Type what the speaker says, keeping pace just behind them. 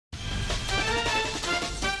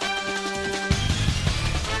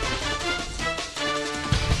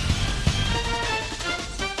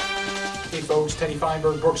Coach Teddy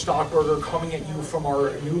Feinberg, Brook Stockberger, coming at you from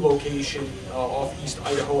our new location off East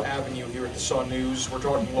Idaho Avenue here at the Sun News. We're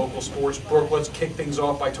talking local sports. Brook, let's kick things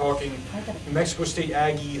off by talking New Mexico State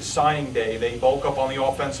Aggie signing day. They bulk up on the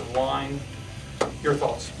offensive line. Your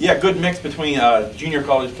thoughts? Yeah, good mix between junior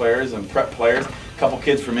college players and prep players. A couple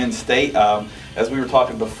kids from in-state. As we were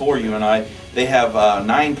talking before, you and I, they have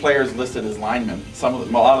 9 players listed as linemen. A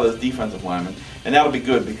lot of those defensive linemen, and that'll be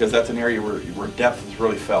good because that's an area where depth is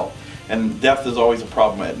really felt. And depth is always a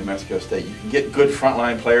problem at New Mexico State. You can get good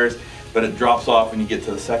frontline players, but it drops off when you get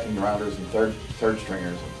to the second rounders and third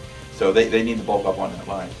stringers. So they need to bulk up on that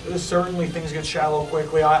line. Certainly things get shallow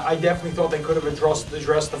quickly. I definitely thought they could have addressed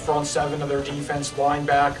the front 7 of their defense,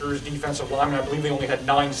 linebackers, defensive linemen. I believe they only had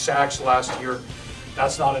 9 sacks last year.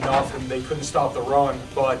 That's not enough, and they couldn't stop the run.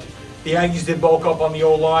 But the Aggies did bulk up on the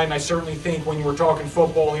O-line. I certainly think when we're talking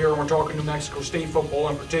football here, and we're talking New Mexico State football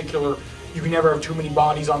in particular, you can never have too many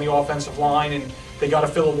bodies on the offensive line, and they got to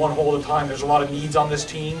fill it one hole at a time. There's a lot of needs on this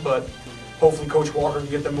team, but hopefully Coach Walker can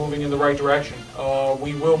get them moving in the right direction.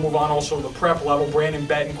 We will move on also to the prep level. Brandon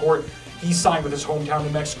Betancourt, he signed with his hometown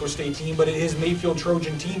New Mexico State team, but his Mayfield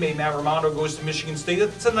Trojan teammate, Matt Romano, goes to Michigan State.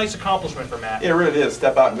 That's a nice accomplishment for Matt. It really is.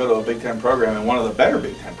 Step out and go to a Big Ten program, and one of the better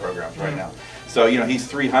Big Ten programs right now. So, he's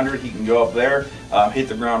 300. He can go up there, hit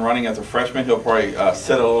the ground running as a freshman. He'll probably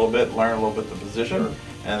sit a little bit, learn a little bit the position,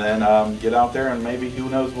 and then get out there, and maybe, who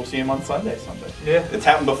knows, we'll see him on Sunday someday. Yeah. It's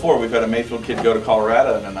happened before. We've had a Mayfield kid go to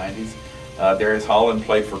Colorado in the 90s. Darius Holland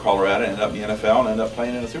played for Colorado, ended up in the NFL, and ended up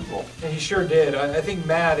playing in a Super Bowl. And he sure did. I think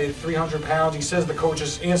Matt at 300 pounds, he says the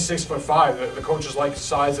coaches, and 6'5", the coaches like his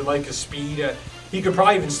size, they like his speed. He could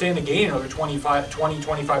probably even stand to gain another 25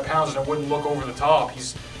 pounds, and it wouldn't look over the top.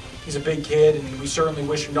 He's a big kid, and we certainly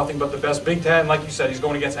wish him nothing but the best. Big Ten, like you said, he's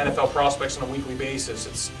going against NFL prospects on a weekly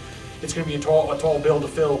basis. It's going to be a tall bill to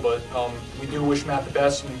fill, but we do wish Matt the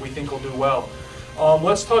best, and we think he'll do well.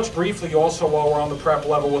 Let's touch briefly also while we're on the prep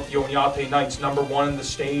level with the Oñate Knights, #1 in the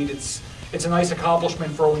state. It's a nice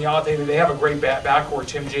accomplishment for Oñate. They have a great backcourt.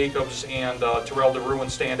 Tim Jacobs and Terrell DeRuin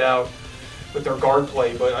stand out with their guard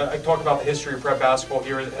play. But I talk about the history of prep basketball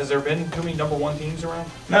here. Has there been too many #1 teams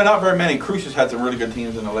around? No, not very many. Crucius had some really good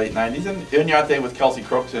teams in the late 90s. And Oñate with Kelsey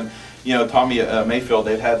Crooks and Tommy Mayfield,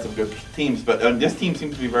 they've had some good teams. But this team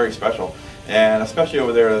seems to be very special. And especially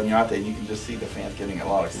over there at Oñate, you can just see the fans getting a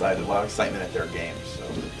lot excited, a lot of excitement at their games.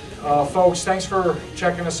 So. Folks, thanks for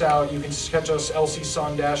checking us out. You can catch us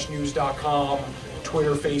lcsun-news.com,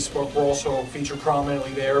 Twitter, Facebook. We're also featured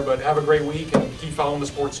prominently there. But have a great week and keep following the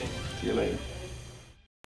sports scene. See you later.